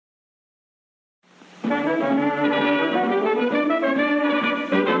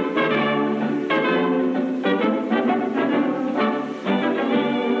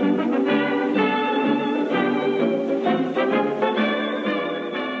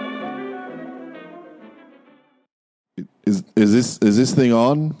Is this thing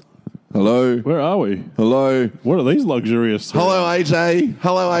on? Hello? Where are we? Hello? What are these luxurious? Hello, AJ.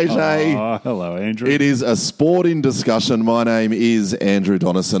 Hello, AJ. Hello, Andrew. It is a sporting discussion. My name is Andrew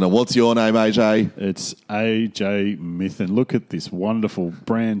Donnison. And what's your name, AJ? It's AJ Myth. And look at this wonderful,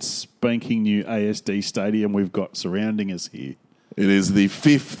 brand spanking new ASD stadium we've got surrounding us here. It is the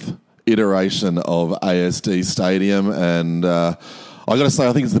fifth iteration of ASD Stadium. And I got to say,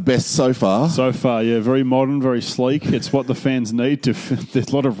 I think it's the best so far. So far, yeah, very modern, very sleek. It's what the fans need. There's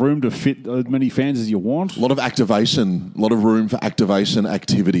a lot of room to fit as many fans as you want. A lot of activation, a lot of room for activation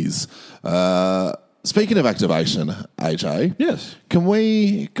activities. Speaking of activation, AJ, Yes. can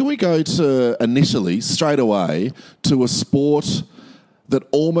we go to initially straight away to a sport that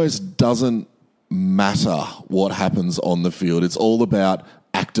almost doesn't matter what happens on the field? It's all about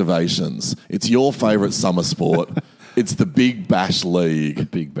activations. It's your favourite summer sport. It's the Big Bash League.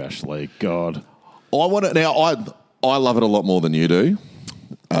 Big Bash League, God. I love it a lot more than you do,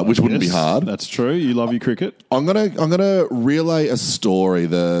 which wouldn't be Yes, hard. That's true. You love your cricket. I'm gonna relay a story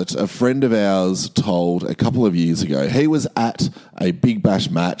that a friend of ours told a couple of years ago. He was at a Big Bash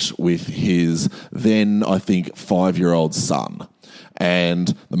match with his then, I think, 5-year-old son.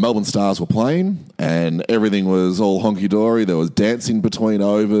 And the Melbourne Stars were playing, and everything was all honky-dory. There was dancing between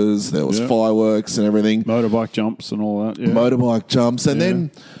overs, there was fireworks and everything. Motorbike jumps and all that. Yeah. Motorbike jumps. And then,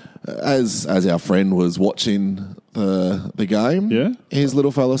 as our friend was watching the game, his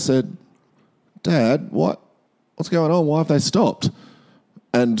little fella said, "Dad, what's going on? Why have they stopped?"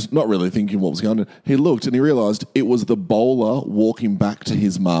 And not really thinking what was going on, he looked and he realised it was the bowler walking back to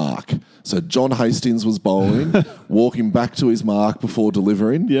his mark. So John Hastings was bowling, walking back to his mark before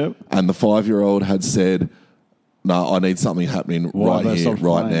delivering. Yep. And the 5-year-old had said, "No, I need something happening right here,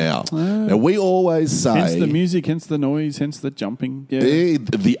 right now." Now, we always say... Hence the music, hence the noise, hence the jumping. Yeah.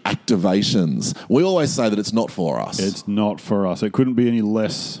 The activations. We always say that it's not for us. It's not for us. It couldn't be any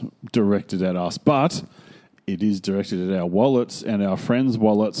less directed at us. But it is directed at our wallets and our friends'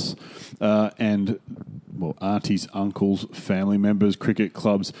 wallets and, well, aunties, uncles, family members, cricket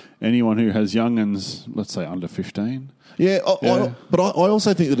clubs, anyone who has young'uns, let's say under 15. But I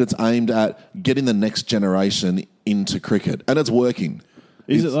also think that it's aimed at getting the next generation into cricket, and it's working.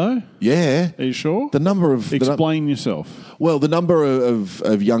 Is it though? Yeah. Are you sure? The number of... Explain yourself. Well, the number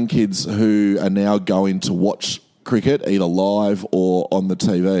of young kids who are now going to watch cricket, either live or on the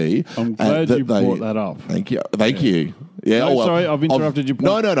TV. I'm glad you brought that up. Thank you. Thank you. Yeah. No, sorry, I've interrupted you.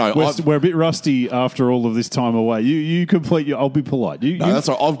 No. We're a bit rusty after all of this time away. You complete your... I'll be polite. That's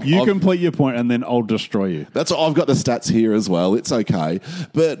all right. You complete your point and then I'll destroy you. That's all. I've got the stats here as well. It's okay.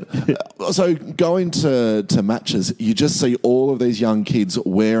 But so going to matches, you just see all of these young kids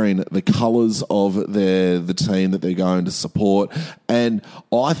wearing the colours of the team that they're going to support. And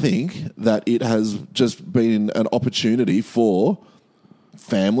I think that it has just been an opportunity for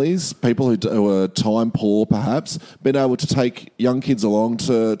families, people who are time poor perhaps, been able to take young kids along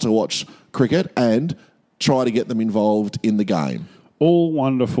to watch cricket and try to get them involved in the game. All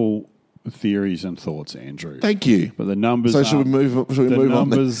wonderful theories and thoughts, Andrew. Thank you. But the numbers should we move on? The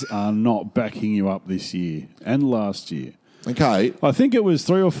numbers are not backing you up this year and last year. Okay. I think it was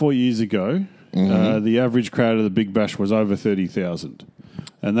 3 or 4 years ago, the average crowd of the Big Bash was over 30,000.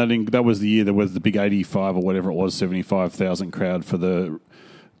 And that was the year there was the big 85 or whatever it was, 75,000 crowd for the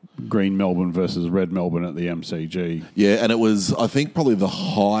Green Melbourne versus Red Melbourne at the MCG. Yeah, and it was, I think, probably the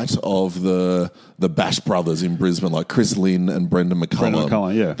height of the Bash brothers in Brisbane, like Chris Lynn and Brendan McCullum. Brendan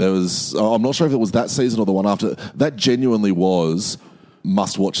McCullum, yeah. There was, I'm not sure if it was that season or the one after. That genuinely was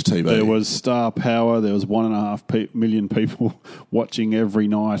must-watch TV. There was star power. There was 1.5 million people watching every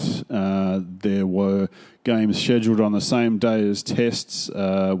night. There were games scheduled on the same day as tests,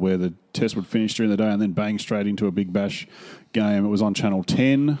 where the test would finish during the day and then bang straight into a Big Bash game. It was on Channel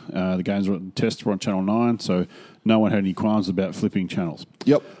 10. The tests were on Channel 9, so no one had any qualms about flipping channels.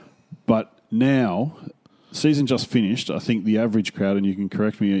 Yep. But now, season just finished. I think the average crowd, and you can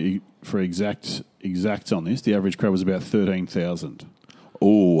correct me for exacts on this, the average crowd was about 13,000.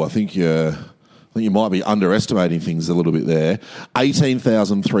 Oh, I think you might be underestimating things a little bit there.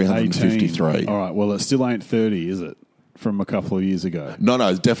 18,353. All right, well, it still ain't 30, is it, from a couple of years ago?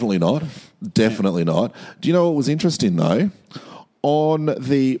 No, definitely not. Definitely not. Do you know what was interesting, though? On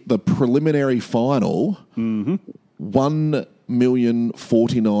the preliminary final,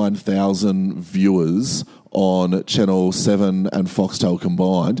 1,049,000 viewers on Channel 7 and Foxtel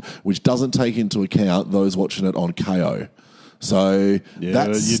combined, which doesn't take into account those watching it on KO. So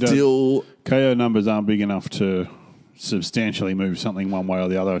that's still... KO numbers aren't big enough to substantially move something one way or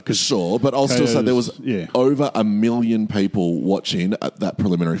the other. Sure, but I'll still say there was over 1 million people watching at that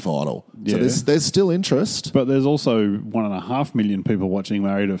preliminary final. So Yeah. there's still interest. But there's also 1.5 million people watching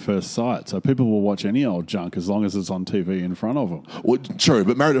Married at First Sight. So people will watch any old junk as long as it's on TV in front of them. Well, true,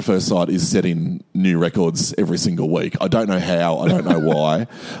 but Married at First Sight is setting new records every single week. I don't know how, I don't know why.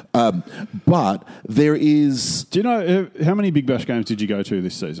 But there is... Do you know how many Big Bash games did you go to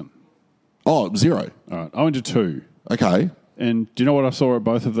this season? Oh, 0. All right, I went to 2. Okay. And do you know what I saw at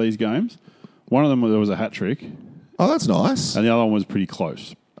both of these games? One of them, there was a hat trick, Oh, that's nice. and the other one was pretty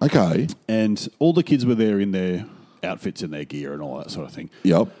close. Okay. And all the kids were there in their outfits and their gear and all that sort of thing.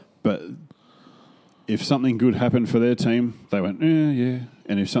 Yep. But if something good happened for their team, they went, yeah.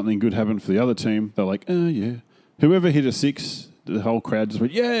 And if something good happened for the other team, they're like, yeah. Whoever hit a 6, the whole crowd just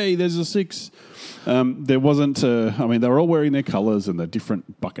went, yay, there's a 6. There wasn't, they were all wearing their colours and their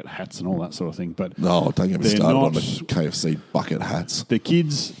different bucket hats and all that sort of thing. But No, don't get me they're started on not- the KFC bucket hats. the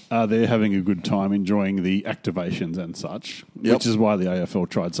kids are there having a good time, enjoying the activations and such, Yep. which is why the AFL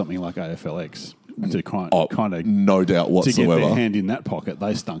tried something like AFLX to kind of No doubt to get their whatsoever. hand in that pocket.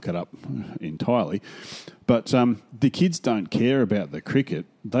 They stunk it up entirely. But the kids don't care about the cricket.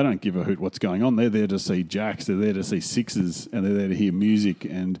 They don't give a hoot what's going on. They're there to see jacks. They're there to see sixes, and they're there to hear music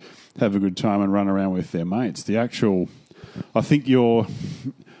and have a good time and run around with their mates. I think you're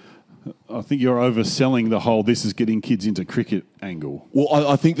overselling the whole "this is getting kids into cricket" angle. Well,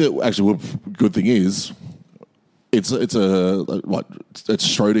 I think that actually, good thing is, it's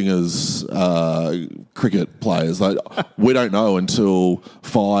Schrodinger's cricket players. Like, we don't know until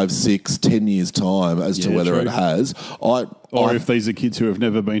 5, 6, 10 years time as to Yeah, whether true. it has. Or if these are kids who have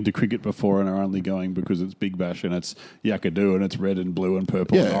never been to cricket before and are only going because it's Big Bash and it's Yakadoo and it's red and blue and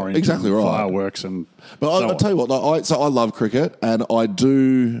purple and Yeah, orange exactly and right. fireworks and But so I'll on. tell you what, I love cricket, and I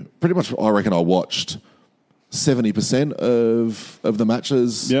do pretty much. I reckon I watched 70% of the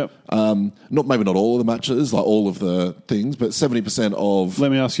matches. Yep. Maybe not all of the matches, like all of the things, but 70% of.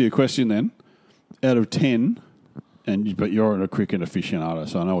 Let me ask you a question then. Out of 10, but you're a cricket aficionado,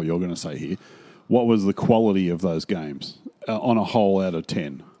 so I know what you're going to say here. What was the quality of those games on a whole out of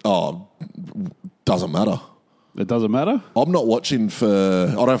 10? Oh, doesn't matter. It doesn't matter? I'm not watching for.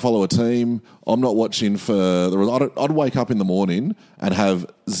 I don't follow a team. I'm not watching for the result. I'd wake up in the morning and have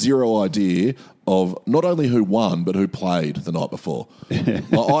zero idea of not only who won but who played the night before. I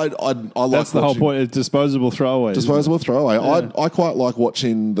like That's the whole watching- point. It's disposable throwaways. Disposable throwaway. I quite like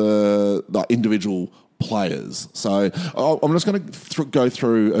watching the individual players. So I'm just going to go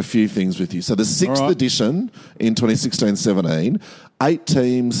through a few things with you. So the 6th All right. edition in 2016-17, 8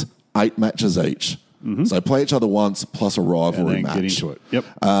 teams, 8 matches each. So play each other once plus a rivalry And then match. get into it. Yep.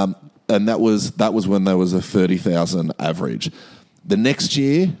 And that was when there was a 30,000 average. The next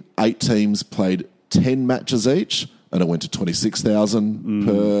year, 8 teams played 10 matches each, and it went to 26,000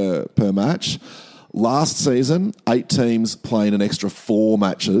 per match. Last season, 8 teams playing an extra 4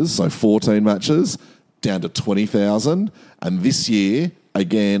 matches, so 14 matches, down to 20,000. And this year,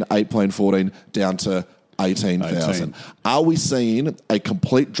 again, 8 playing 14, down to 18,000. 18. Are we seeing a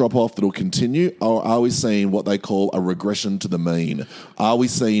complete drop-off that will continue, or are we seeing what they call a regression to the mean? Are we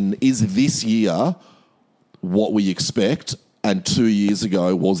seeing, is this year what we expect, and 2 years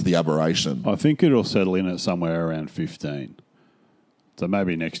ago was the aberration? I think it'll settle in at somewhere around 15. So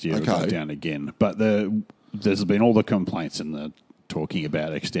maybe next year it'll Okay. go down again. But there's been all the complaints and the talking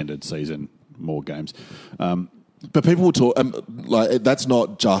about extended season, more games. But people will talk, that's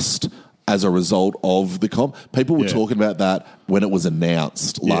not just as a result of the comp. People were Yeah. talking about that when it was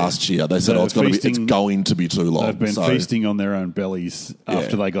announced last year. They said, They're it's going to be too long. They've been So- feasting on their own bellies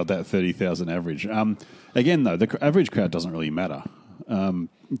after they got that 30,000 average. Again, though, the average crowd doesn't really matter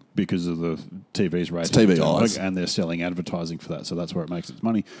because of the TV's rating. TV eyes. And they're selling advertising for that, so that's where it makes its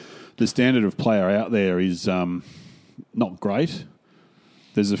money. The standard of player out there is not great.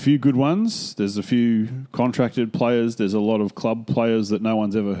 There's a few good ones. There's a few contracted players. There's a lot of club players that no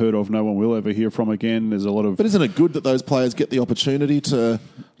one's ever heard of, no one will ever hear from again. There's a lot of... But isn't it good that those players get the opportunity to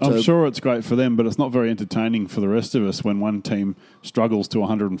I'm sure it's great for them, but it's not very entertaining for the rest of us when one team struggles to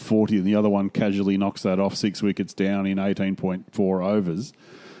 140 and the other one casually knocks that off 6 wickets down in 18.4 overs,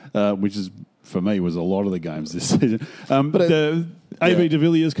 which is, for me, was a lot of the games this season. AB de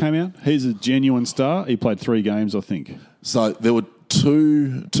Villiers came out. He's a genuine star. He played 3 games, I think. So there were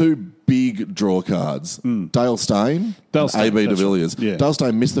two big draw cards. Dale Steyn Dale and Steyn, AB de that's Villiers. right. Yeah. Dale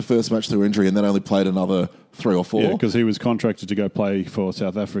Steyn missed the first match through injury and then only played another 3 or 4. Yeah, because he was contracted to go play for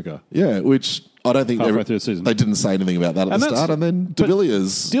South Africa. Yeah, which I don't think Halfway through the season. they didn't say anything about that at And the that's- start. And then de but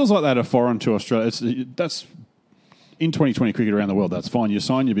Villiers... Deals like that are foreign to Australia. That's in 2020 cricket around the world. That's fine. You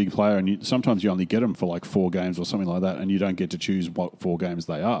sign your big player, and sometimes you only get them for like 4 games or something like that, and you don't get to choose what 4 games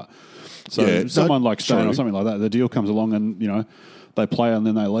they are. So Yeah, someone like Steyn true. or something like that, the deal comes along, and they play and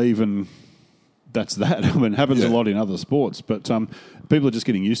then they leave and that's that. I mean, it happens a lot in other sports, but people are just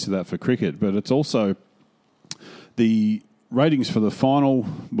getting used to that for cricket. But it's also the ratings for the final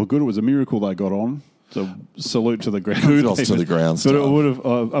were good. It was a miracle they got on. So salute to the ground. Kudos to the ground But staff. it would have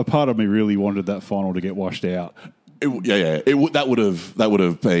a part of me really wanted that final to get washed out. That would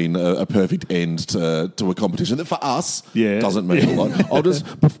have been a perfect end to a competition that for us doesn't mean a lot. I'll just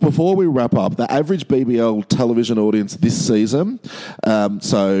before we wrap up, the average BBL television audience this season,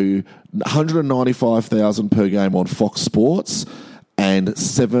 so 195,000 per game on Fox Sports, and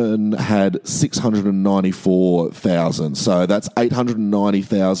Seven had 694,000. So that's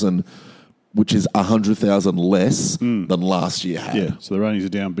 890,000. Which is 100,000 less than last year had. Yeah, so the ratings are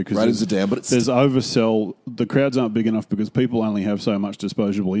down because but there's oversell. The crowds aren't big enough because people only have so much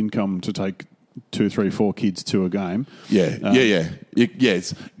disposable income to take 2, 3, 4 kids to a game. Yes.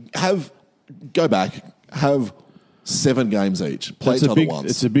 Go back. Have 7 games each. Play each other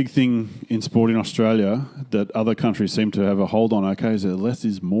once. It's a big thing in sport in Australia that other countries seem to have a hold on. Okay, so less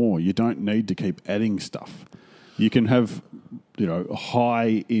is more. You don't need to keep adding stuff. You can have,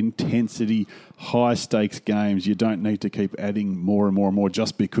 high intensity, high stakes games. You don't need to keep adding more and more and more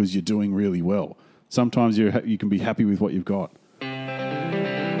just because you're doing really well. Sometimes you can be happy with what you've got.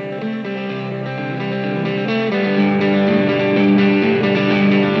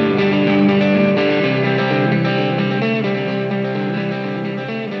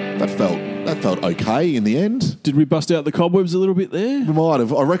 That felt okay in the end. Did we bust out the cobwebs a little bit there? We might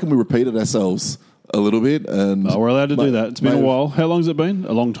have. I reckon we repeated ourselves a little bit, and we're allowed to do that. It's been a while. How long's it been?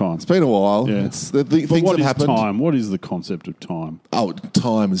 A long time. It's been a while. Yeah. It's the things what that is happened. Time? What is the concept of time? Oh,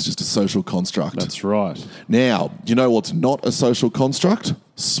 time is just a social construct. That's right. Now, you know what's not a social construct?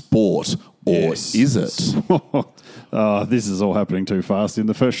 Sport. Or is it? This is all happening too fast in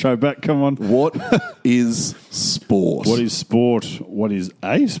the first show back. Come on. What is sport? What is sport? What is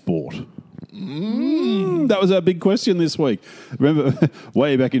a sport? That was our big question this week. Remember,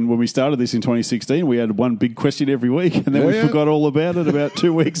 way back when we started this in 2016, we had one big question every week, and then we forgot all about it about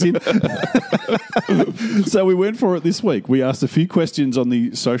 2 weeks in. So we went for it this week. We asked a few questions on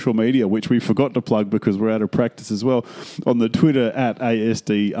the social media, which we forgot to plug because we're out of practice as well, on the Twitter at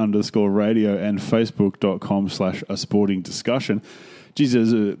ASD_radio and Facebook.com/a sporting discussion. Geez,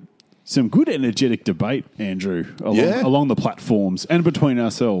 there's some good energetic debate, Andrew, along the platforms and between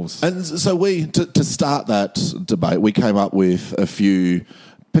ourselves. And so to start that debate, we came up with a few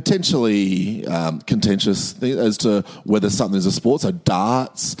potentially contentious things as to whether something is a sport. So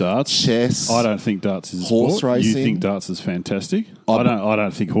darts, chess. I don't think darts is a horse sport. racing. You think darts is fantastic. I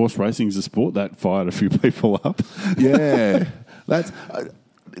don't think horse racing is a sport. That fired a few people up. Yeah, that's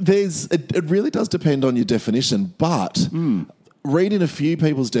it really does depend on your definition, but. Reading a few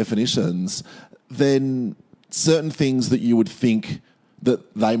people's definitions, then certain things that you would think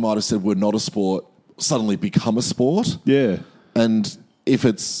that they might have said were not a sport suddenly become a sport. Yeah. And if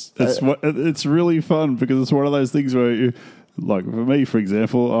it's really fun because it's one of those things where, like for me, for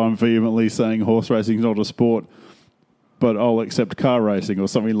example, I'm vehemently saying horse racing is not a sport, but I'll accept car racing or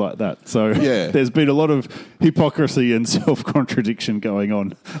something like that. So there's been a lot of hypocrisy and self-contradiction going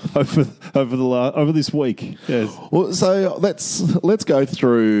on over this week. Yes. Well, so let's go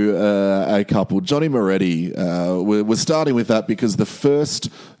through a couple. Johnny Moretti, we're starting with that because the first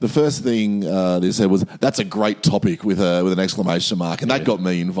thing they said was that's a great topic with an exclamation mark, and that got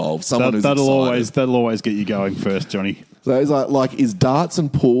me involved. That'll always get you going first, Johnny. So he's like, is darts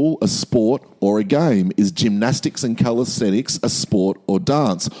and pool a sport or a game? Is gymnastics and calisthenics a sport or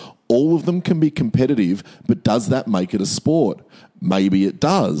dance? All of them can be competitive, but does that make it a sport? Maybe it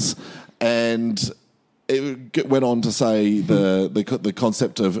does. And it went on to say the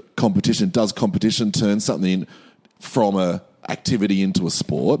concept of competition. Does competition turn something from a activity into a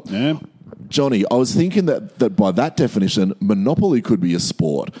sport? Yeah. Johnny, I was thinking that by that definition, Monopoly could be a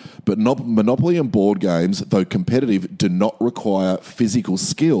sport, but Monopoly and board games, though competitive, do not require physical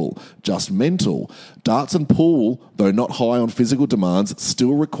skill, just mental. Darts and pool, though not high on physical demands,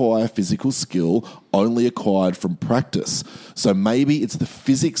 still require physical skill, only acquired from practice. So maybe it's the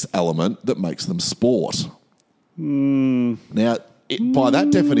physics element that makes them sport. Now, by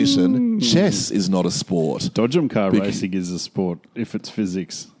that definition, chess is not a sport. Dodgem car racing is a sport if it's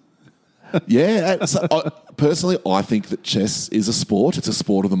physics. Yeah, so personally, I think that chess is a sport. It's a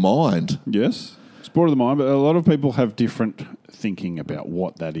sport of the mind. Yes, sport of the mind, but a lot of people have different thinking about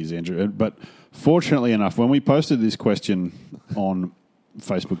what that is, Andrew. But fortunately enough, when we posted this question on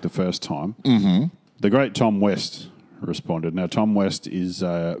Facebook the first time, the great Tom West responded. Now, Tom West is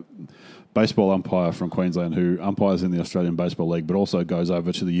baseball umpire from Queensland who umpires in the Australian Baseball League, but also goes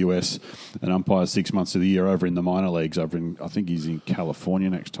over to the US and umpires 6 months of the year over in the minor leagues. I think he's in California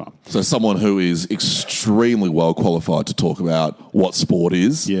next time. So someone who is extremely well qualified to talk about what sport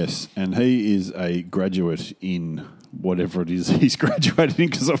is. Yes, and he is a graduate in whatever it is he's graduated in,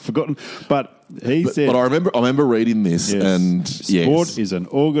 because I've forgotten. But he said... But I remember reading this, yes, and sport is an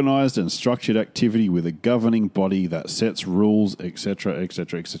organised and structured activity with a governing body that sets rules, etc.,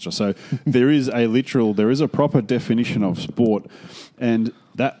 etc., etc. So there is a proper definition of sport, and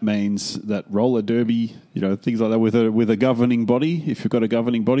that means that roller derby, things like that with a governing body. If you've got a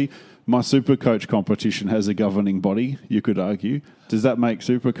governing body, my Supercoach competition has a governing body. You could argue, does that make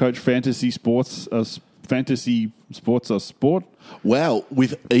Supercoach fantasy sports a sport? Well,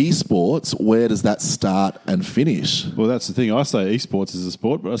 with esports, where does that start and finish? Well, that's the thing. I say esports is a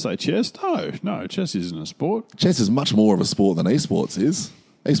sport, but I say chess. No, chess isn't a sport. Chess is much more of a sport than esports is.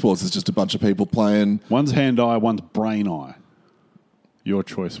 Esports is just a bunch of people playing. One's hand-eye, one's brain-eye. Your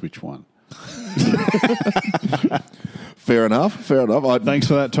choice, which one? Fair enough. Thanks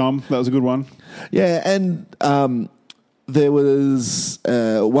for that, Tom. That was a good one. Yeah, and there was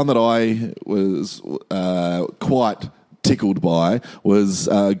one that I was quite tickled by, was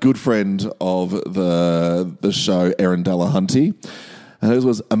a good friend of the show, Erin Delahunty. And it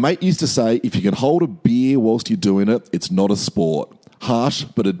was, a mate used to say, if you can hold a beer whilst you're doing it, it's not a sport. Harsh,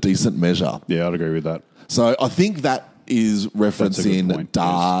 but a decent measure. Yeah, I'd agree with that. So I think that is referencing point,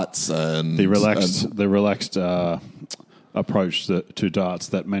 darts, yes. And the relaxed approach to darts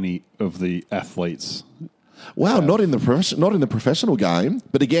that many of the athletes. Well, not in the professional game,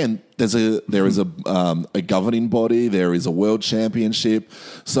 but again, there is a governing body, there is a world championship.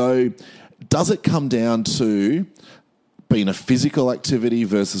 So, does it come down to being a physical activity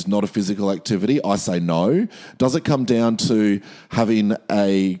versus not a physical activity? I say no. Does it come down to having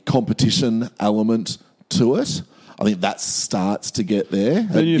a competition element to it? I think that starts to get there.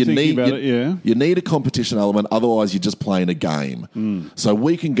 Then you need a competition element, otherwise you're just playing a game. So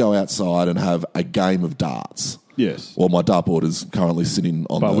we can go outside and have a game of darts. Yes. Well, my dartboard is currently sitting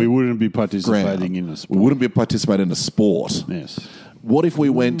on But we wouldn't be participating in a sport. We wouldn't be participating in a sport. Yes. What if we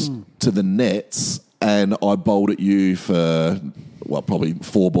went to the nets and I bowled at you for, probably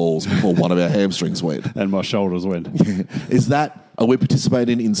 4 balls before one of our hamstrings went? And my shoulders went. Are we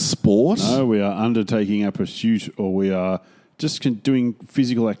participating in sport? No, we are undertaking a pursuit, or we are just doing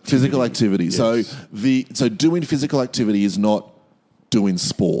physical activity. Physical activity. Yes. So doing physical activity is not doing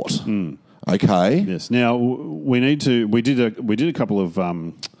sport. Okay. Yes. Now we did a couple of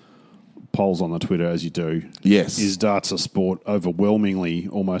polls on the Twitter, as you do. Yes. Is darts a sport? Overwhelmingly,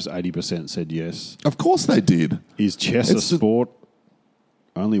 almost 80% said yes. Of course they did. Is chess a sport?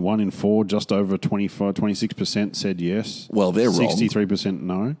 Only 1 in 4, just over 26% said yes. Well, they're wrong. 63%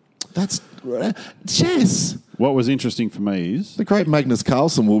 no. That's chess. What was interesting for me is the great Magnus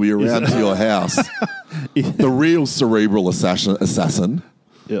Carlsen will be around to your house. The real cerebral assassin.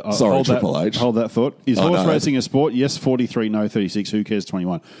 Sorry, Triple H. Hold that thought. Is horse racing a sport? Yes, 43, no, 36. Who cares,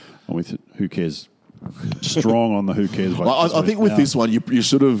 21. I'm with who cares. Strong on the who cares vote. Well, I think with this one, you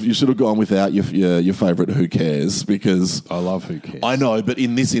should have gone without your favourite who cares, because I love who cares. I know, but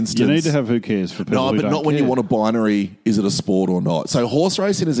in this instance, you need to have who cares for people. No, but not when you want a binary. Is it a sport or not? So horse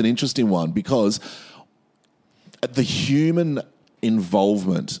racing is an interesting one, because the human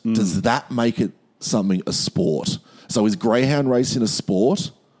involvement, does that make it something a sport? So is greyhound racing a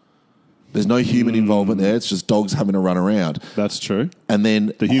sport? There's no human involvement there. It's just dogs having a run around. That's true. And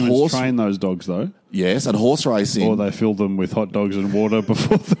then the humans train those dogs, though. Yes, and horse racing. Or they fill them with hot dogs and water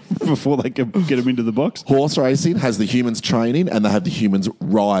before they can get them into the box. Horse racing has the humans training and they have the humans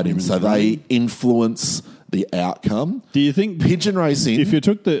riding, they influence the outcome. Do you think pigeon racing? If you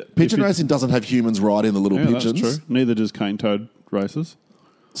took pigeon racing doesn't have humans riding the little pigeons. That's true. Neither does cane toad races.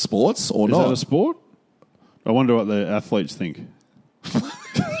 Sports or not? Is that a sport? I wonder what the athletes think.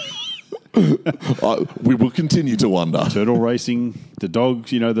 We will continue to wonder. Turtle racing, the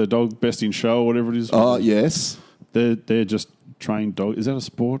dogs, the dog best in show, whatever it is. Yes. They're just trained dogs. Is that a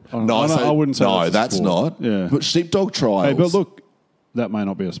sport? I wouldn't say that's sport. not. Yeah. But sheepdog trials. Hey, but look, that may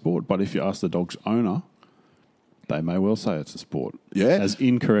not be a sport, but if you ask the dog's owner, they may well say it's a sport. Yeah. As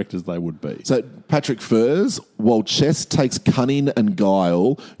incorrect as they would be. So, Patrick Furs, while chess takes cunning and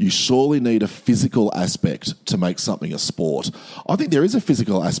guile, you surely need a physical aspect to make something a sport. I think there is a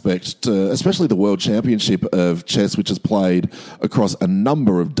physical aspect to, especially the World Championship of chess, which is played across a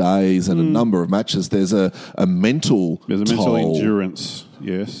number of days and a number of matches. There's a mental There's a mental toll. endurance.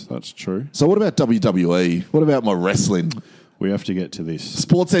 Yes, that's true. So what about WWE? What about my wrestling? We have to get to this.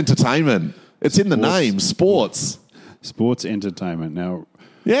 Sports entertainment. It's in the name, sports. Sports entertainment. Now,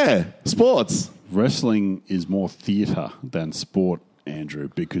 Yeah, sports. Wrestling is more theatre than sport, Andrew,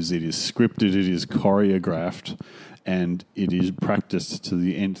 because it is scripted, it is choreographed, and it is practiced to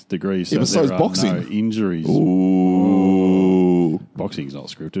the nth degree. So but so is there are boxing. no injuries. Ooh. Boxing's not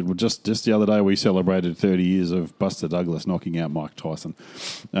scripted. Well, just the other day we celebrated 30 years of Buster Douglas knocking out Mike Tyson.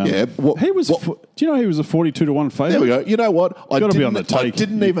 Yeah, he was. Do you know he was a 42-1 favourite? There we go. You know what? I Gotta be on the take.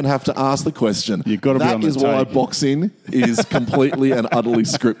 didn't even have to ask the question. You've got to be on the That is why take. boxing is completely and utterly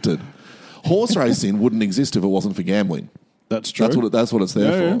scripted. Horse racing wouldn't exist if it wasn't for gambling. That's true. That's what it's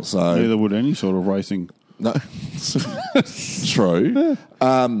there Yeah, for. yeah. So Neither would any sort of racing. no, true.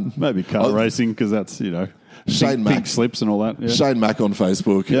 Maybe car racing because that's Shane pink Mack. slips and all that. Yeah. Shane Mack on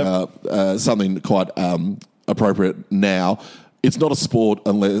Facebook. Yep. Something quite appropriate now. It's not a sport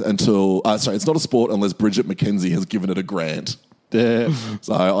it's not a sport unless Bridget McKenzie has given it a grant. Yeah.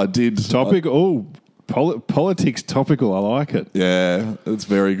 So I did. Topic. Politics topical. I like it. Yeah, it's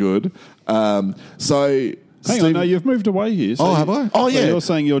very good. Hang on, no, you've moved away here. So have I? Oh, yeah. So you're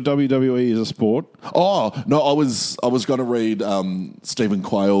saying your WWE is a sport? Oh no, I was going to read Stephen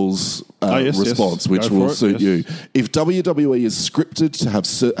Quayle's Yes, response, yes. which Go will for it, suit yes. you. If WWE is scripted to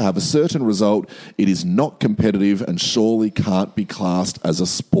have a certain result, it is not competitive and surely can't be classed as a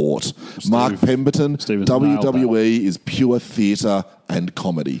sport. Mark Pemberton, Stephen's nailed WWE is pure theatre and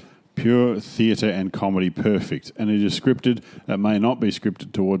comedy. Pure theatre and comedy, perfect. And it is scripted. It may not be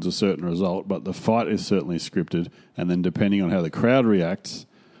scripted towards a certain result, but the fight is certainly scripted. And then depending on how the crowd reacts,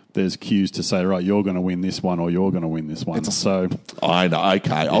 there's cues to say, right, you're going to win this one or you're going to win this one. I know.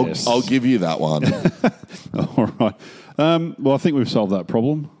 Okay, Yes. I'll give you that one. All right. Well, I think we've solved that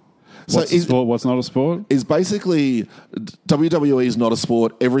problem. What's a sport? What's not a sport? Is basically WWE is not a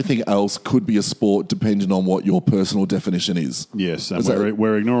sport. Everything else could be a sport depending on what your personal definition is. Yes, and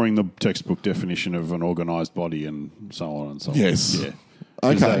we're ignoring the textbook definition of an organised body and so on and so on. Yes. Yeah.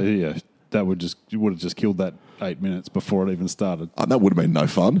 Okay. That would have just killed that 8 minutes before it even started. That would have been no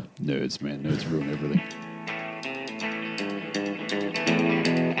fun. Nerds, man. Nerds ruin everything.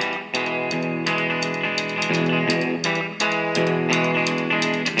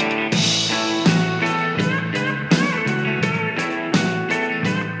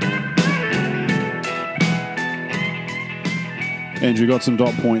 Andrew, got some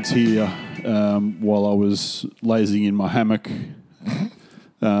dot points here while I was lazing in my hammock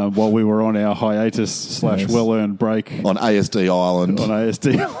while we were on our hiatus / well-earned break. On ASD Island. On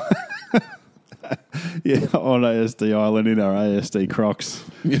ASD. Yeah, on ASD Island in our ASD Crocs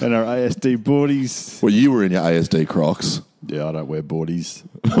and our ASD boardies. Well, you were in your ASD Crocs. Yeah, I don't wear boardies.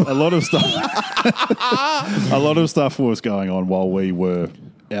 A lot of stuff was going on while we were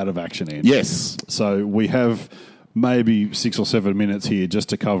out of action, Andrew. Yes. So we have maybe 6 or 7 minutes here just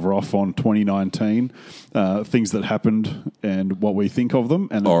to cover off on 2019, things that happened and what we think of them.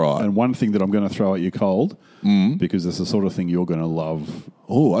 And, all right. And one thing that I'm going to throw at you cold, because it's the sort of thing you're going to love.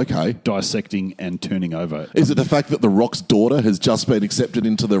 Oh, okay. Dissecting and turning over. Is it the fact that The Rock's daughter has just been accepted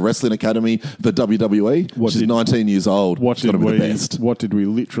into the Wrestling Academy for WWE? She's 19 years old. She's got to be the best. What did we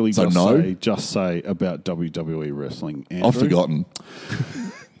literally just say about WWE wrestling, Andrew? I've forgotten.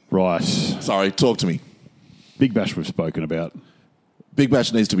 Right. Sorry, talk to me. Big Bash we've spoken about. Big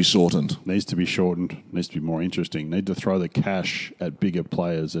Bash needs to be shortened. Needs to be shortened. Needs to be more interesting. Need to throw the cash at bigger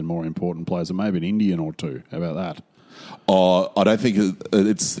players and more important players, and maybe an Indian or two. How about that? I don't think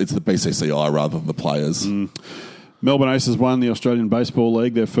it's the BCCI rather than the players. Melbourne Aces won the Australian Baseball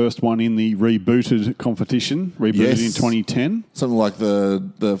League, their first one in the rebooted competition, rebooted in 2010. Something like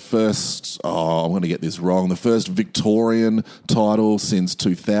the first, I'm going to get this wrong, the first Victorian title since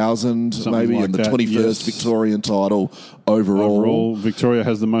 2000, Something maybe, like and the that, 21st yes. Victorian title overall. Victoria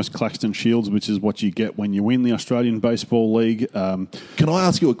has the most Claxton Shields, which is what you get when you win the Australian Baseball League. Can I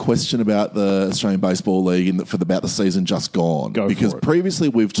ask you a question about the Australian Baseball League about the season just gone? Because previously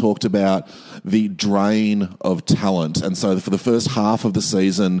we've talked about the drain of talent. And so for the first half of the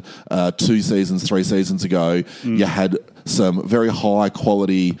season, 3 seasons ago, you had some very high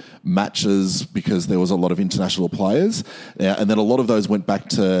quality matches because there was a lot of international players. And then a lot of those went back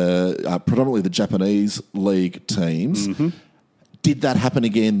to predominantly the Japanese league teams. Mm-hmm. Did that happen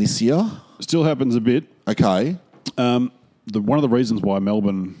again this year? Still happens a bit. Okay. One of the reasons why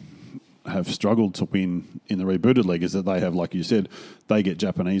Melbourne have struggled to win in the rebooted league is that they have, like you said, they get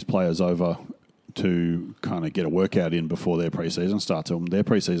Japanese players over to kind of get a workout in before their pre-season starts. Their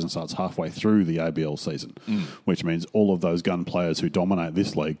pre-season starts halfway through the ABL season, which means all of those gun players who dominate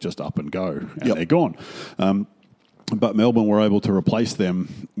this league just up and go, and they're gone. But Melbourne were able to replace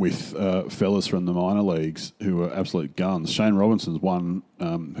them with fellas from the minor leagues who were absolute guns. Shane Robinson's who won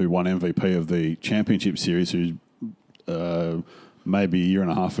MVP of the championship series, who's maybe a year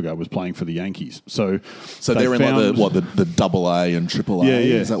and a half ago was playing for the Yankees. So they're in like the double A and triple A. Yeah,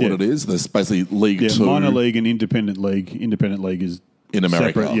 yeah, is that what it is? There's basically League Two, minor league and independent league. Independent league is in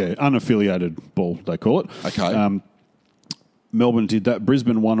America. Separate, unaffiliated ball they call it. Okay. Melbourne did that.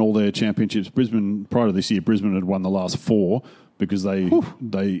 Brisbane won all their championships. Prior to this year, Brisbane had won the last 4 because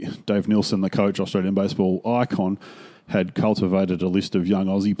Dave Nielsen, the coach, Australian baseball icon, had cultivated a list of young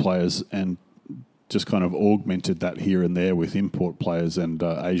Aussie players and just kind of augmented that here and there with import players and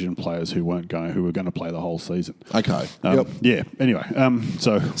Asian players who were going to play the whole season. Okay. Yeah. Anyway,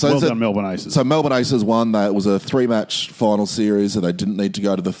 so well done, Melbourne Aces. So Melbourne Aces won. That was a 3-match final series, and they didn't need to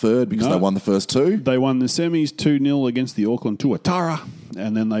go to the third because they won the first 2. They won the semis 2-0 against the Auckland Tuatara,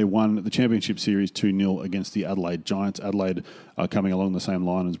 and then they won the championship series 2-0 against the Adelaide Giants. Adelaide are coming along the same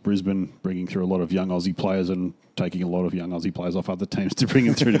line as Brisbane, bringing through a lot of young Aussie players and taking a lot of young Aussie players off other teams to bring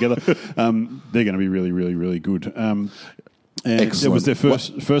them through together. They're going to be really, really, really good. And Excellent. it was their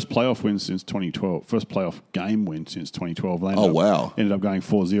first playoff win since 2012, first playoff game win since 2012. They ended up going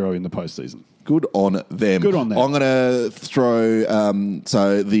 4-0 in the postseason. Good on them. Good on them. I'm going to throw,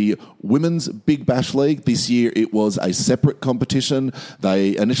 so the Women's Big Bash League, this year it was a separate competition.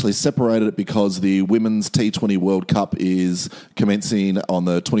 They initially separated it because the Women's T20 World Cup is commencing on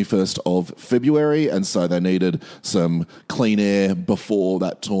the 21st of February, and so they needed some clean air before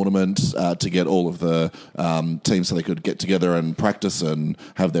that tournament to get all of the teams so they could get together and practice and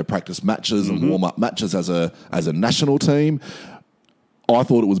have their practice matches and warm-up matches as a national team. I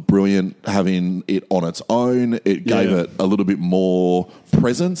thought it was brilliant having it on its own. It gave it a little bit more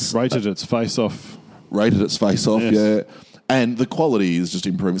presence. Rated its face off, yes. Yeah. And the quality is just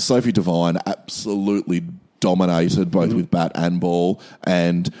improving. Sophie Devine absolutely dominated both with bat and ball,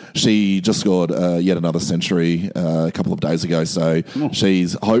 and she just scored yet another century a couple of days ago. So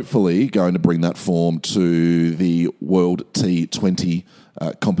she's hopefully going to bring that form to the World T20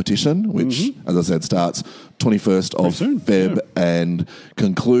 competition, which, as I said, starts 21st of Feb and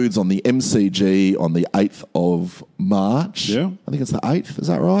concludes on the MCG on the 8th of March. Yeah. I think it's the 8th. Is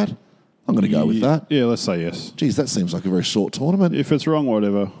that right? I'm going to go with that. Yeah, let's say yes. Geez, that seems like a very short tournament. If it's wrong,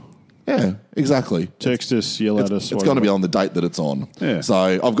 whatever. Yeah, exactly. Text us, yell at us. It's going to be on the date that it's on. Yeah. So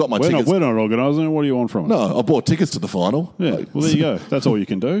I've got my tickets. We're not organising it. What do you want from us? No, I bought tickets to the final. Yeah. Well, there you go. That's all you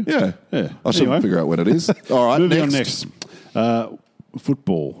can do. Yeah. Yeah. I should figure out when it is. All right, moving on next.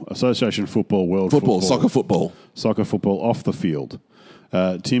 Football, Association Football, World Football, soccer football off the field.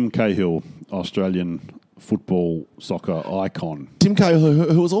 Tim Cahill, Australian football soccer icon. Tim Cahill,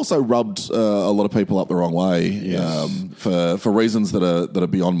 who has also rubbed a lot of people up the wrong way for reasons that are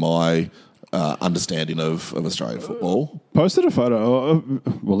beyond my understanding of Australian football. Posted a photo.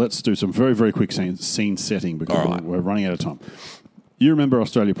 Well, let's do some very, very quick scene setting because we're running out of time. You remember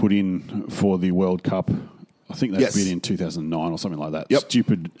Australia put in for the World Cup, I think they bid in 2009 or something like that. Yep.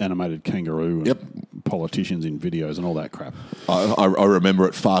 Stupid animated kangaroo and politicians in videos and all that crap. I remember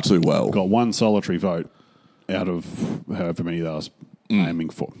it far too well. Got one solitary vote out of however many they were aiming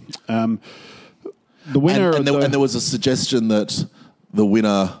for. The winner... And there was a suggestion that the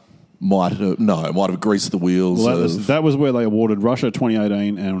winner might have greased the wheels. Well, that was where they awarded Russia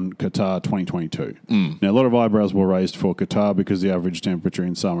 2018 and Qatar 2022. Now, a lot of eyebrows were raised for Qatar because the average temperature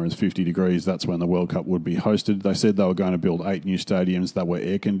in summer is 50 degrees. That's when the World Cup would be hosted. They said they were going to build 8 new stadiums that were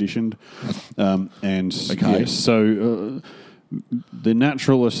air-conditioned. So the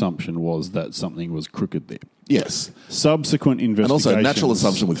natural assumption was that something was crooked there. Yes. Subsequent investigations... And also, natural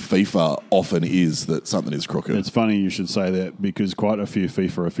assumption with FIFA often is that something is crooked. It's funny you should say that because quite a few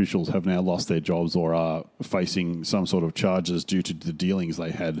FIFA officials have now lost their jobs or are facing some sort of charges due to the dealings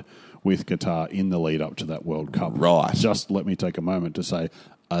they had with Qatar in the lead up to that World Cup. Right. Just let me take a moment to say...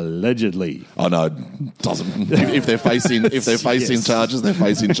 Allegedly. Oh no, it doesn't. If they're facing charges, they're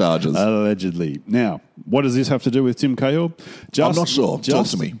facing charges. Allegedly. Now, what does this have to do with Tim Cahill? I'm not sure. Talk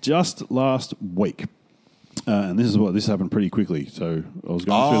to me. Just last week, and this happened pretty quickly. So I was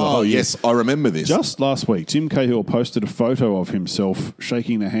going through the whole. Oh yes, I remember this. Just last week, Tim Cahill posted a photo of himself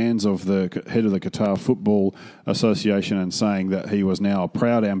shaking the hands of the head of the Qatar Football Association and saying that he was now a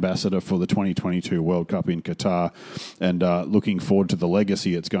proud ambassador for the 2022 World Cup in Qatar and looking forward to the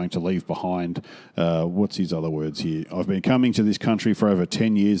legacy it's going to leave behind. What's his other words here? I've been coming to this country for over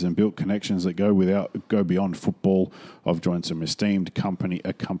 10 years and built connections that go beyond football. I've joined some esteemed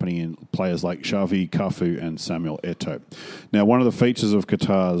accompanying players like Xavi, Cafu and Samuel Eto'o. Now, one of the features of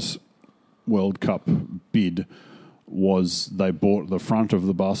Qatar's World Cup bid was they bought the front of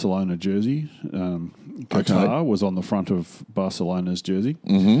the Barcelona jersey. Qatar was on the front of Barcelona's jersey.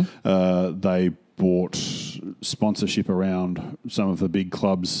 They bought sponsorship around some of the big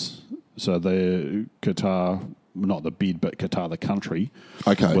clubs. So Qatar not the bid, but Qatar, the country.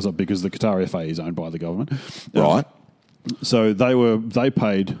 Okay. Was it because the Qatar FA is owned by the government? Right. So they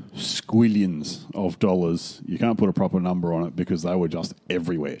paid squillions of dollars. You can't put a proper number on it because they were just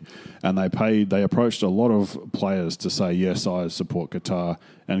everywhere. And they approached a lot of players to say, yes, I support Qatar,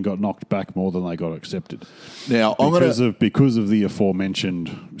 and got knocked back more than they got accepted. Now, because of the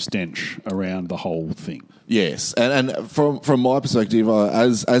aforementioned stench around the whole thing. Yes, and from my perspective,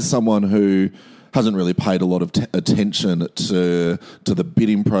 as someone who hasn't really paid a lot of attention to the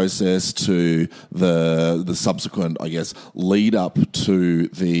bidding process, to the subsequent, I guess, lead up to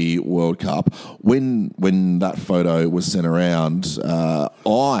the World Cup. When that photo was sent around,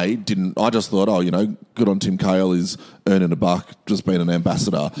 I just thought, good on Tim Cahill, is earning a buck, just being an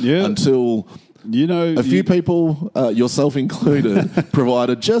ambassador. Yeah. Until a few people, yourself included,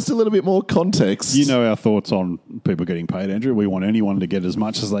 provided just a little bit more context. You know our thoughts on people getting paid, Andrew. We want anyone to get as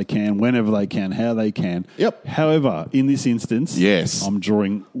much as they can, whenever they can, how they can. Yep. However, in this instance, yes, I'm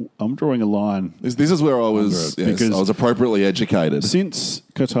drawing a line. This is where I was. Yes, I was appropriately educated. Since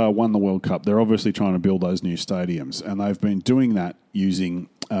Qatar won the World Cup, they're obviously trying to build those new stadiums, and they've been doing that using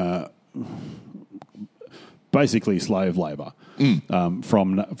basically slave labour.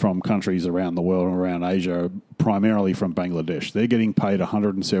 From countries around the world and around Asia, primarily from Bangladesh. They're getting paid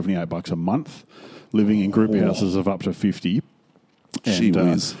 $178 a month, living in group houses of up to 50.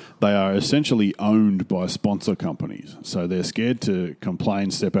 And they are essentially owned by sponsor companies. So they're scared to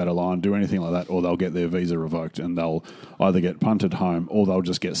complain, step out of line, do anything like that, or they'll get their visa revoked and they'll either get punted home or they'll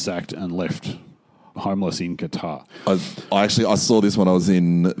just get sacked and left homeless in Qatar. I saw this when I was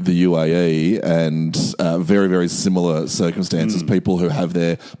in the UAE, and very, very similar circumstances. People who have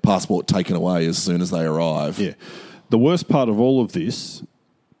their passport taken away as soon as they arrive. Yeah. The worst part of all of this,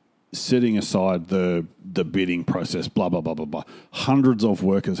 setting aside the bidding process, blah, blah, blah, blah, blah, hundreds of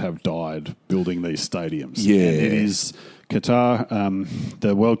workers have died building these stadiums. Yeah. And it is Qatar,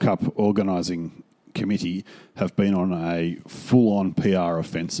 the World Cup organising committee have been on a full-on PR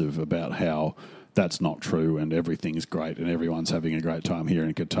offensive about how that's not true and everything's great and everyone's having a great time here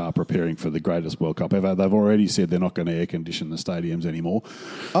in Qatar preparing for the greatest World Cup ever. They've already said they're not going to air condition the stadiums anymore.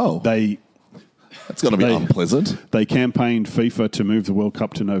 Oh. That's going to be unpleasant. They campaigned FIFA to move the World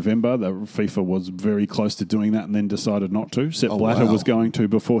Cup to November. FIFA was very close to doing that and then decided not to. Sepp Blatter was going to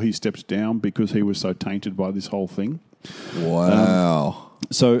before he stepped down because he was so tainted by this whole thing. Wow.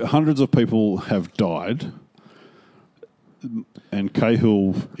 So hundreds of people have died. And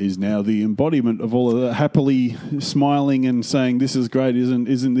Cahill is now the embodiment of all of that, happily smiling and saying, "This is great,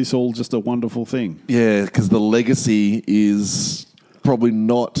 isn't this all just a wonderful thing?" Yeah, because the legacy is probably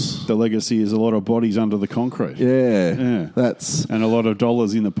not. The legacy is a lot of bodies under the concrete. Yeah. And a lot of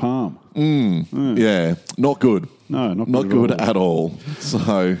dollars in the palm. Yeah, not good. No, not good at all. So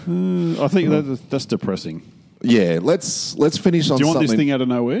I think that's depressing. Yeah, let's finish on something. Do you want this thing out of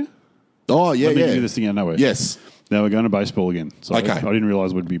nowhere? Oh yeah, Let me give you this thing out of nowhere. Yes. Now we're going to baseball again. So okay. I didn't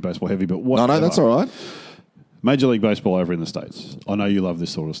realise it would be baseball heavy, but what? No, that's all right. Major League Baseball over in the States. I know you love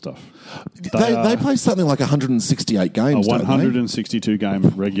this sort of stuff. They play something like 168 games, a 162 game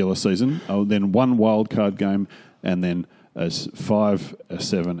regular season, then one wild card game, and then a 5, a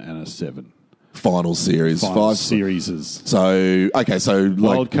 7, and a 7. Final series. Five series. So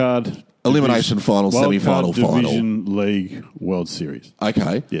wild card. Elimination final, semi-final, final. Division League World Series.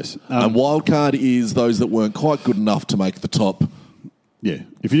 Okay. Yes. And wild card is those that weren't quite good enough to make the top. Yeah.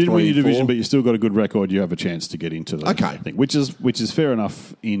 If you didn't win your division, but you still got a good record, you have a chance to get into the thing, which is fair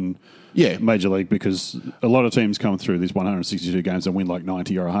enough in Major League, because a lot of teams come through these 162 games and win like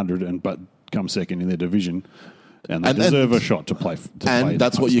 90 or 100, but come second in their division, and they deserve a shot to play. And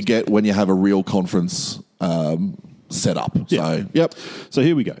that's what you get when you have a real conference set up. Yeah. So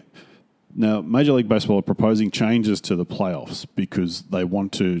here we go. Now, Major League Baseball are proposing changes to the playoffs because they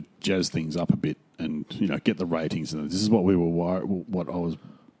want to jazz things up a bit and get the ratings. And this is what what I was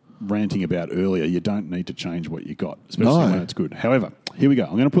ranting about earlier. You don't need to change what you got, especially when it's good. However, here we go.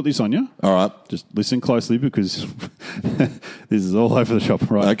 I'm going to put this on you. All right. Just listen closely because this is all over the shop,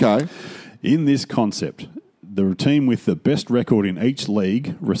 right? Okay. In this concept, the team with the best record in each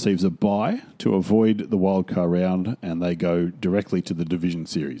league receives a bye to avoid the wildcard round, and they go directly to the division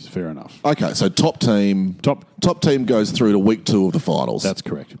series. Fair enough. Okay, so top team goes through to week 2 of the finals. That's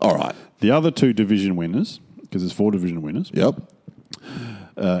correct. All right. The other 2 division winners, because there's 4 division winners. Yep.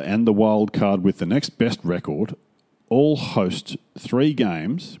 And the wild card with the next best record all host 3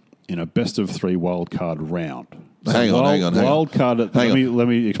 games in a best of 3 wild card round. So hang on. Wild card. Let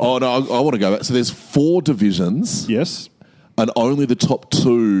me explain. Oh, no, I want to go back. So there's 4 divisions. Yes. And only the top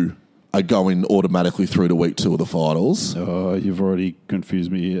 2 are going automatically through to week 2 of the finals. Oh, you've already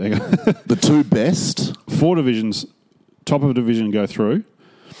confused me here. The 2 best. 4 divisions, top of a division go through.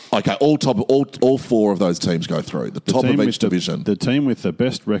 Okay, all 4 of those teams go through. The top of each division. The team with the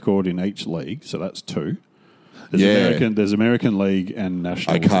best record in each league, so that's 2. Yeah. There's American League and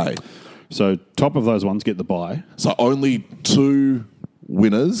National League. Okay. So top of those ones get the bye. So only 2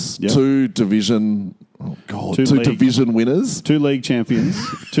 winners, Yep. 2 division... Oh, God. 2 2 league- division winners. 2 league champions,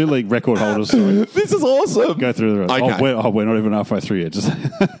 2 league record holders, sorry. This is awesome. Go through the rest. Okay. We're not even halfway through yet. Just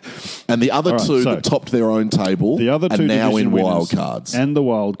And the other All right, 2 so that topped their own table the other 2 are now division in winners wild cards. and the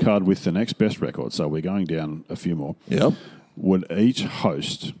wild card with the next best record, so we're going down a few more, Yep. would each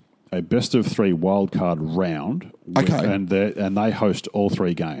host a best of 3 wild card round. Okay. And they host all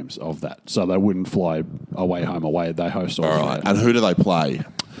 3 games of that. So they wouldn't fly away, home, away. They host all All 3. right. And who do they play?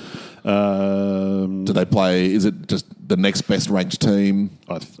 Do they play... Is it just the next best ranked team?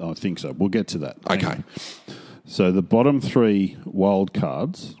 I think so. We'll get to that. Okay. So the bottom 3 wild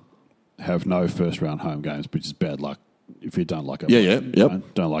cards have no first round home games, which is bad luck if you don't like it.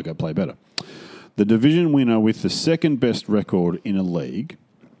 Yep. Don't like it, play better. The division winner with the second best record in a league.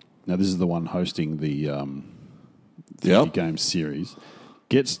 Now this is the one hosting the 3-game series.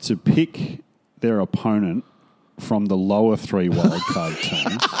 Gets to pick their opponent from the lower 3 wildcard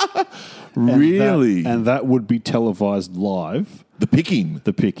teams. Really? And that would be televised live. The picking.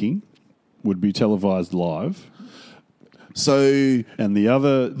 The picking would be televised live. So And the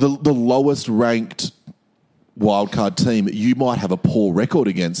other... the lowest ranked wildcard team, you might have a poor record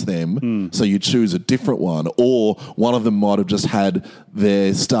against them, so you choose a different one, or one of them might have just had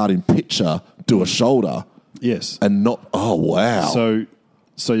their starting pitcher do a shoulder Yes. and not... Oh, wow.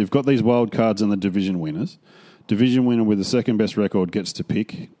 So you've got these wild cards and the division winners. Division winner with the second best record gets to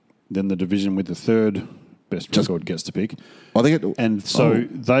pick. Then the division with the third best record gets to pick. I think it... And so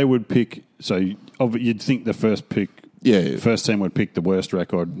they would pick... So you'd think the first pick... Yeah. First team would pick the worst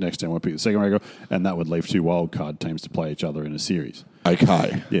record, next team would pick the second record, and that would leave 2 wild card teams to play each other in a series.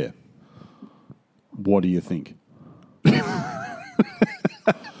 Okay. Yeah. What do you think?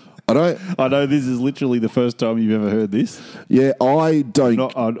 I know this is literally the first time you've ever heard this. Yeah, I don't...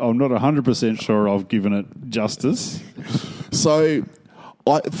 I'm not 100% sure I've given it justice. So,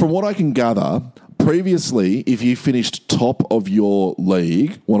 from what I can gather, previously, if you finished top of your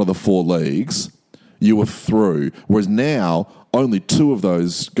league, one of the 4 leagues, you were through. Whereas now, only 2 of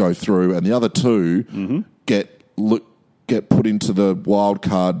those go through, and the other 2 get put into the wild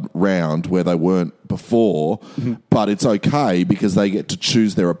card round where they weren't before. But it's okay because they get to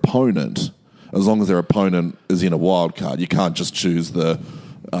choose their opponent as long as their opponent is in a wild card. You can't just choose the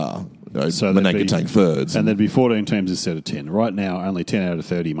Menangatang thirds. And there'd be 14 teams instead of 10. Right now, only 10 out of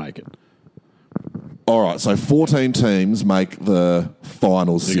 30 make it. All right, so 14 teams make the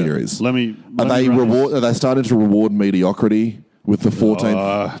finals series. Let me Are they starting to reward mediocrity with the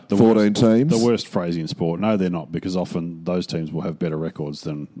 14 teams? The worst phrase in sport. No, they're not, because often those teams will have better records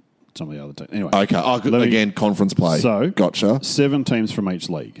than some of the other teams. Anyway. Okay, conference play. So, gotcha. 7 teams from each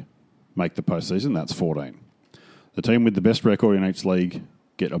league make the postseason. That's 14. The team with the best record in each league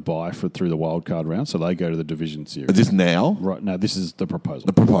get a bye through the wild card round, so they go to the division series. Is this now? Right now, this is the proposal.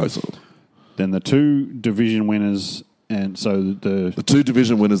 The proposal. Then the 2 division the 2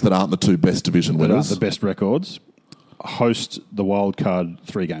 division winners that aren't the 2 best division that aren't winners. the best records host the wild card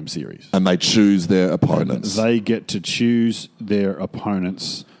 3-game series. And they choose their opponents. They get to choose their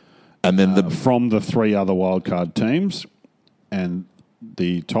opponents and then from the 3 other wild card teams, and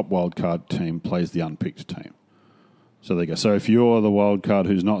the top wild card team plays the unpicked team. So there you go. So if you're the wild card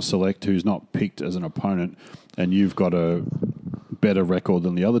who's not picked as an opponent, and you've got a better record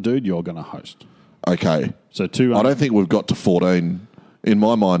than the other dude, you're going to host. Okay. So I don't think we've got to 14. In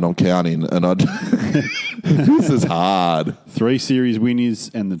my mind, I'm counting, and this is hard. 3 series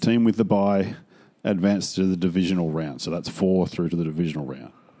winners and the team with the bye advance to the divisional round. So that's 4 through to the divisional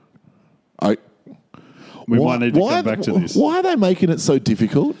round. We might need to come back to this. Why are they making it so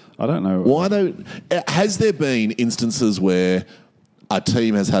difficult? I don't know. Has there been instances where a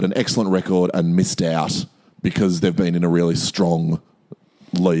team has had an excellent record and missed out because they've been in a really strong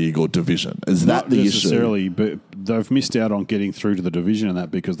league or division? Is that the issue? Not necessarily, but they've missed out on getting through to the division and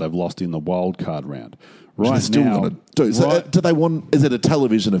that because they've lost in the wild card round. Right, they're still going to do. So, do they want? Is it a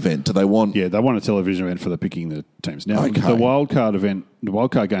television event? Do they want? Yeah, they want a television event for the picking the teams. Now, Okay. the wild card event, the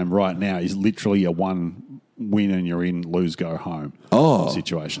wild card game right now is literally a 1 win and you're in, lose, go home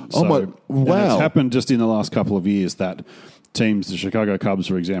situation. Oh my! Wow! And it's happened just in the last couple of years that teams, the Chicago Cubs,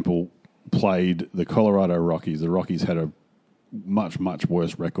 for example, played the Colorado Rockies. The Rockies had a much, much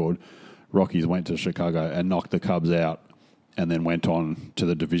worse record. Rockies went to Chicago and knocked the Cubs out and then went on to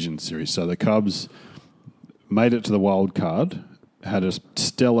the division series. So the Cubs made it to the wild card, had a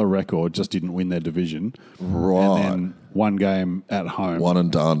stellar record, just didn't win their division. Right. And then one game at home. One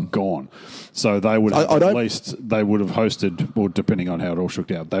and done. Gone. So they would have at least, they would have hosted, well, depending on how it all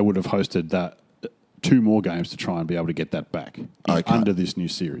shook out, they would have hosted that 2 more games to try and be able to get that back under this new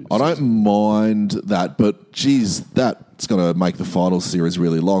series. I don't mind that, but geez, that's going to make the final series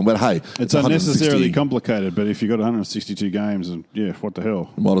really long. But hey, it's unnecessarily complicated, but if you've got 162 games, and what the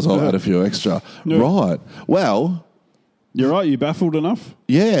hell? Might as well add a few extra. Yeah. Right. Well... You're right, you baffled enough?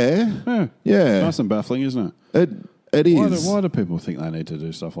 Yeah. Nice and baffling, isn't it? It is. Why do people think they need to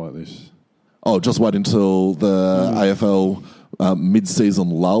do stuff like this? Oh, just wait until the AFL mid-season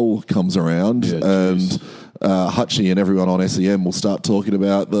lull comes around and Hutchie and everyone on SEM will start talking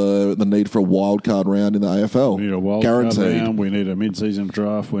about the need for a wild card round in the AFL. We need a wild card round, we need a mid-season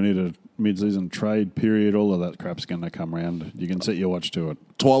draft, we need a mid-season trade period, all of that crap's going to come round. You can set your watch to it.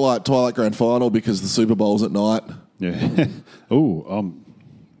 Twilight Grand Final because the Super Bowl's at night. Yeah.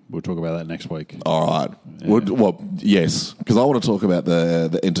 We'll talk about that next week. All right. Yeah. Well, yes, because I want to talk about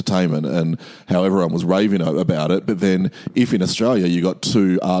the entertainment and how everyone was raving about it. But then if in Australia you got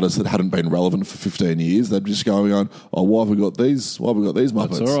 2 artists that hadn't been relevant for 15 years, they'd just going on, oh, why have we got these? Why have we got these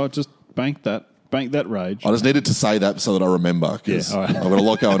Muppets? That's all right. Just bank that rage. I just needed to say that so that I remember because I've got a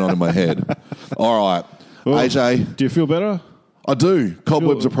lot going on in my head. All right. Well, AJ. Do you feel better? I do.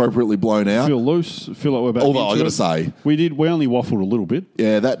 Cobwebs appropriately blown out. Feel loose. Feel like we're back. Although I got to say, we only waffled a little bit.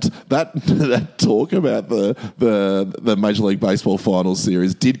 Yeah, that talk about the Major League Baseball Finals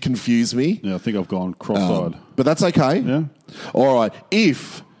series did confuse me. Yeah, I think I've gone cross-eyed. But that's okay. Yeah. All right.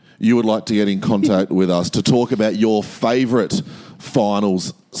 If you would like to get in contact with us to talk about your favourite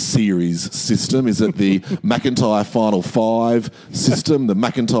finals series system, is it the McIntyre Final 5 system, the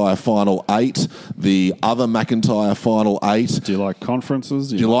McIntyre Final 8, the other McIntyre Final 8? Do you like conferences?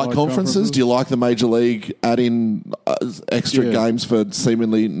 Do you like conferences? Do you like the Major League add in extra games for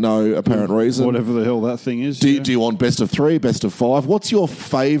seemingly no apparent reason? Whatever the hell that thing is. Do you want best of 3, best of 5? What's your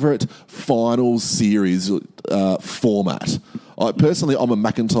favourite finals series format? Personally, I'm a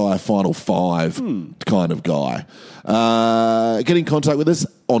McIntyre Final 5 kind of guy. Get in contact with us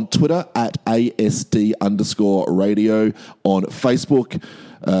on Twitter at ASD_radio, on Facebook.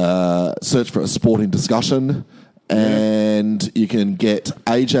 Search for a sporting discussion, and you can get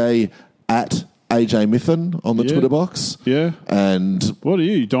AJ at AJ Miffin on the Twitter box. Yeah. And what are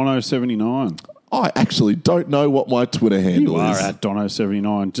you, Dono79? I actually don't know what my Twitter handle is. You are at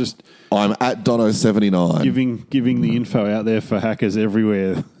Dono79. I'm at Dono79. Giving the info out there for hackers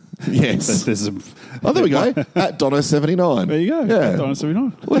everywhere. Yes. There we go. At Dono79. There you go. Yeah. At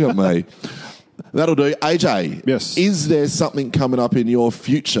Dono79. Look at me. That'll do. AJ. Yes. Is there something coming up in your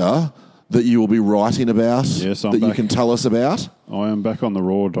future that you will be writing about that you can tell us about? I am back on the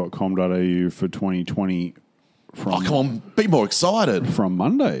raw.com.au for 2020. Come on, be more excited. From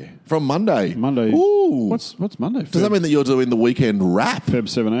Monday. Monday. Ooh. What's Monday? Does that mean that you're doing the weekend wrap? Feb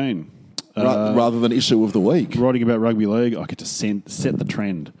 17. Rather than issue of the week. Writing about rugby league, I get to set the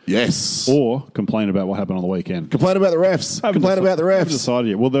trend. Yes. Or complain about what happened on the weekend. Complain about the refs. Complain about the refs. I haven't decided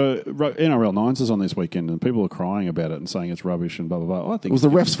yet. Well, the NRL 9s is on this weekend and people are crying about it and saying it's rubbish and blah, blah, blah. It was the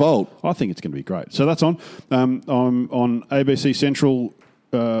refs' fault. I think it's going to be great. So that's on. I'm on ABC Central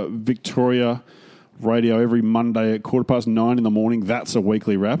Victoria Radio every Monday at 9:15 in the morning. That's a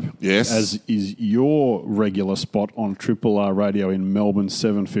weekly wrap. Yes. As is your regular spot on Triple R Radio in Melbourne,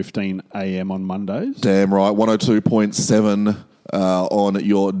 7:15 a.m. on Mondays. Damn right. 102.7 on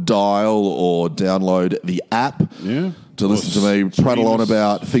your dial or download the app. Yeah. To listen to me prattle on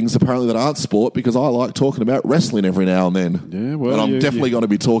about things apparently that aren't sport because I like talking about wrestling every now and then. Yeah, well, and I'm definitely going to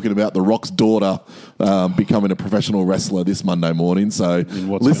be talking about The Rock's daughter becoming a professional wrestler this Monday morning. So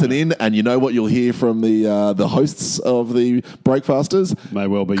listen in, and you know what you'll hear from the hosts of the Breakfasters? May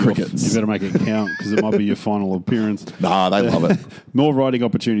well be crickets. You better make it count because it might be your final appearance. Nah, they love it. More writing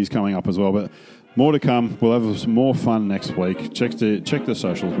opportunities coming up as well, but more to come. We'll have some more fun next week. Check the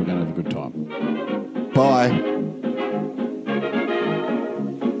socials. We're going to have a good time. Bye.